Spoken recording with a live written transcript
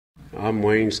I'm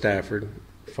Wayne Stafford,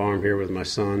 farm here with my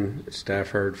son at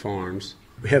Stafford Farms.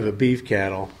 We have a beef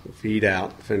cattle, feed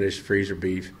out, finished freezer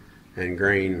beef, and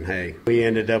grain and hay. We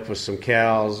ended up with some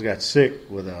cows, got sick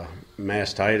with a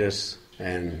mastitis,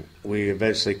 and we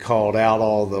eventually called out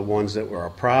all the ones that were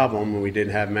a problem, and we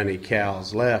didn't have many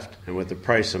cows left. And with the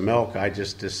price of milk, I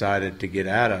just decided to get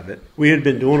out of it. We had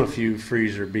been doing a few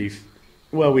freezer beef.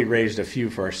 Well, we raised a few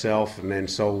for ourselves and then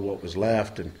sold what was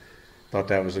left, and thought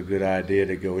that was a good idea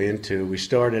to go into. We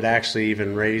started actually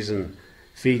even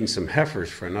feeding some heifers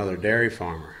for another dairy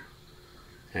farmer.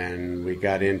 And we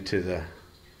got into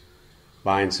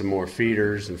buying some more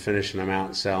feeders and finishing them out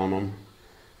and selling them.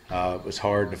 It was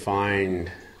hard to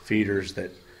find feeders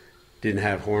that didn't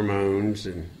have hormones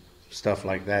and stuff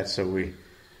like that, so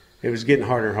it was getting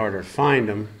harder and harder to find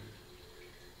them.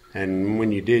 And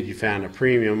when you did, you found a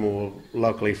premium. Well,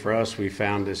 luckily for us, we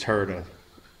found this herd of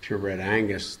purebred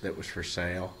Angus that was for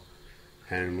sale,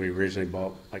 and we originally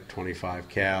bought like 25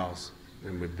 cows,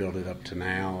 and we built it up to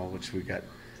now, which we got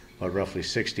roughly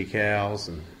 60 cows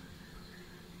and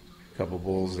a couple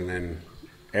bulls, and then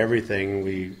everything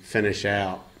we finish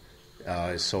out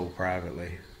is sold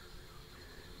privately.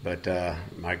 But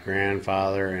my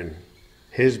grandfather and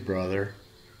his brother,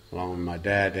 along with my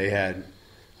dad, they had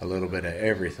a little bit of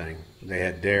everything. They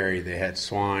had dairy, they had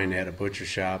swine, they had a butcher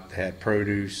shop, they had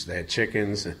produce, they had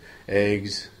chickens,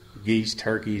 eggs, geese,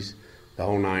 turkeys, the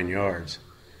whole 9 yards.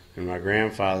 And my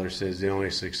grandfather says the only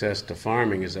success to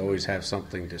farming is to always have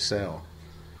something to sell.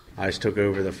 I took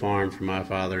over the farm from my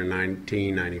father in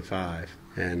 1995,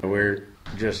 and we're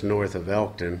just north of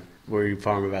Elkton, where you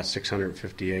farm about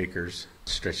 650 acres,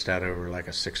 stretched out over like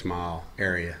a 6-mile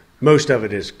area. Most of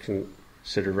it is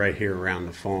considered right here around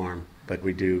the farm, but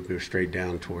we do go straight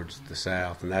down towards the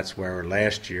south, and that's where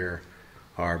last year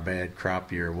our bad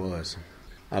crop year was.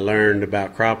 I learned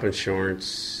about crop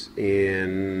insurance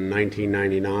in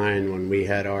 1999 when we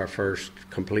had our first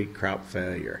complete crop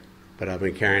failure, but I've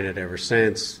been carrying it ever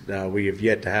since. We have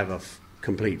yet to have a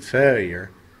complete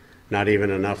failure, not even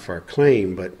enough for a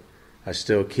claim, but I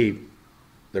still keep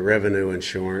the revenue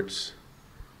insurance.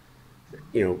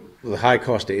 You know, with the high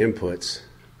cost of inputs,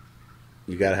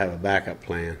 you got to have a backup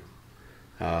plan.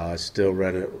 It's still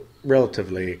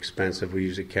relatively expensive. We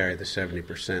usually carry the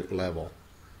 70% level,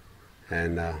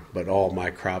 and but all my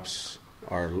crops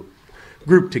are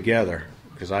grouped together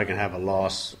because I can have a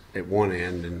loss at one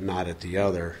end and not at the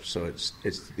other. So it's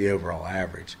the overall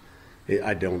average.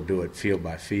 I don't do it field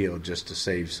by field just to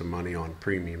save some money on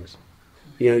premiums.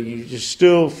 You know, you just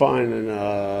still find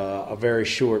a very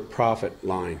short profit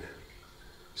line.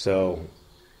 So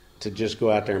to just go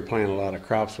out there and plant a lot of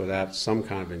crops without some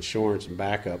kind of insurance and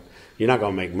backup, you're not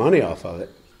going to make money off of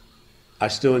it. I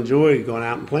still enjoy going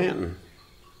out and planting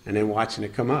and then watching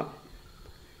it come up.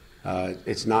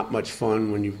 It's not much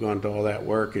fun when you've gone to all that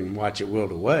work and watch it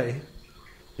wilt away.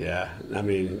 Yeah, I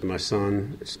mean, my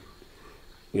son,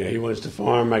 he wants to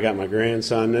farm. I got my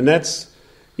grandson, and that's,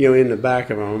 in the back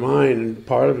of our mind. And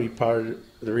part of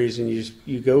the reason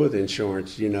you go with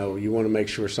insurance, you want to make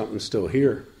sure something's still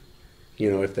here.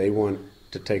 If they want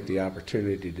to take the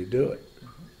opportunity to do it.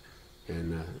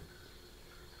 And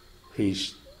he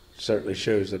certainly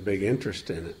shows a big interest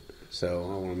in it. So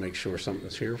I want to make sure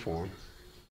something's here for him.